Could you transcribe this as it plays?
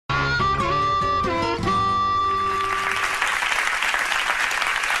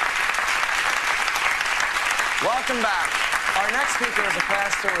Welcome back. Our next speaker is a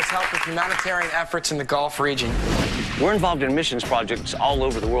pastor who has helped with humanitarian efforts in the Gulf region. We're involved in missions projects all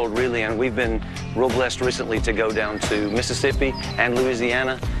over the world, really, and we've been real blessed recently to go down to Mississippi and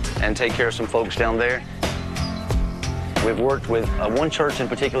Louisiana and take care of some folks down there. We've worked with one church in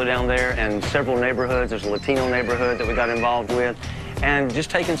particular down there and several neighborhoods. There's a Latino neighborhood that we got involved with, and just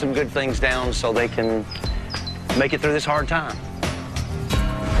taking some good things down so they can make it through this hard time.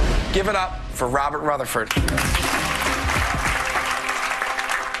 Give it up for Robert Rutherford.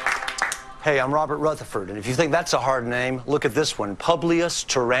 Hey, I'm Robert Rutherford, and if you think that's a hard name, look at this one, Publius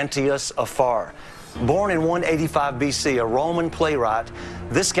Terentius Afar. Born in 185 BC, a Roman playwright.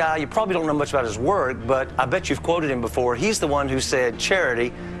 This guy, you probably don't know much about his work, but I bet you've quoted him before. He's the one who said,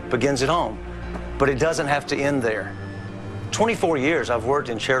 charity begins at home, but it doesn't have to end there. 24 years I've worked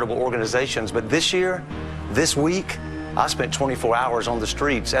in charitable organizations, but this year, this week, I spent 24 hours on the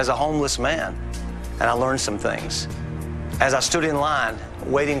streets as a homeless man, and I learned some things. As I stood in line,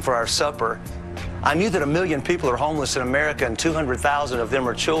 waiting for our supper, I knew that 1 million people are homeless in America and 200,000 of them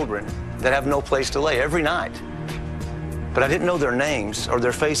are children that have no place to lay every night. But I didn't know their names or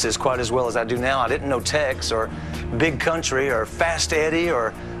their faces quite as well as I do now. I didn't know Tex or Big Country or Fast Eddie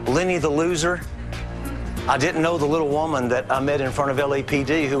or Lenny the Loser. I didn't know the little woman that I met in front of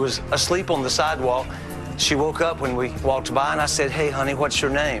LAPD who was asleep on the sidewalk. She woke up when we walked by and I said, "Hey, honey, what's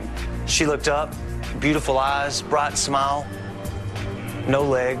your name?" She looked up, beautiful eyes, bright smile, no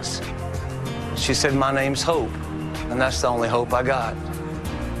legs. She said, "My name's Hope," and that's the only hope I got.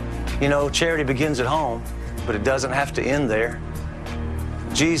 You know, charity begins at home, but it doesn't have to end there.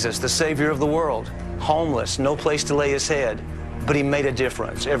 Jesus, the Savior of the world, homeless, no place to lay his head, but he made a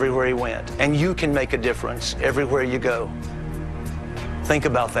difference everywhere he went. And you can make a difference everywhere you go. Think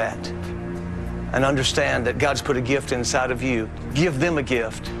about that and understand that God's put a gift inside of you. Give them a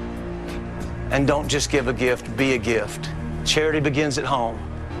gift. And don't just give a gift, be a gift. Charity begins at home,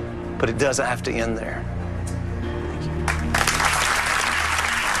 but it doesn't have to end there.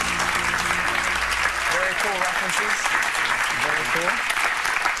 Very cool references. Very cool.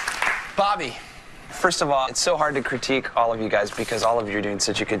 Bobby. First of all, it's so hard to critique all of you guys because all of you are doing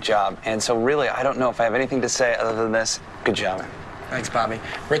such a good job. And so really, I don't know if I have anything to say other than this. Good job. Thanks, Bobby.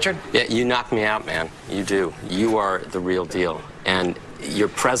 Richard? Yeah, you knock me out, man. You do. You are the real deal. And your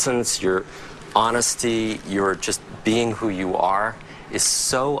presence, your honesty, your just being who you are is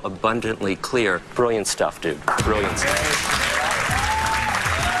so abundantly clear. Brilliant stuff, dude. Brilliant stuff.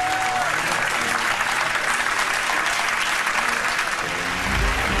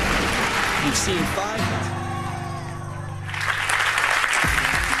 You've seen 5.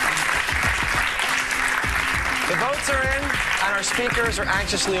 The votes are in, and our speakers are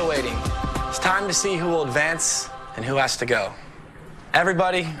anxiously awaiting. It's time to see who will advance and who has to go.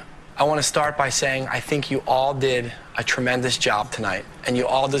 Everybody, I want to start by saying I think you all did a tremendous job tonight, and you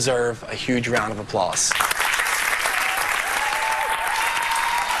all deserve a huge round of applause.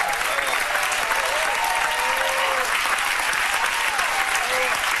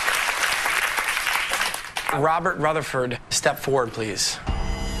 Robert Rutherford, step forward, please.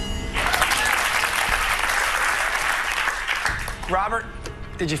 Robert,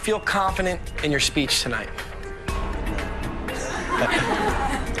 did you feel confident in your speech tonight?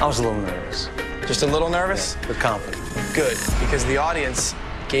 I was a little nervous. Just a little nervous? Yeah, but confident. Good, because the audience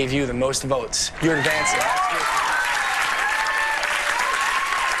gave you the most votes. You're advancing.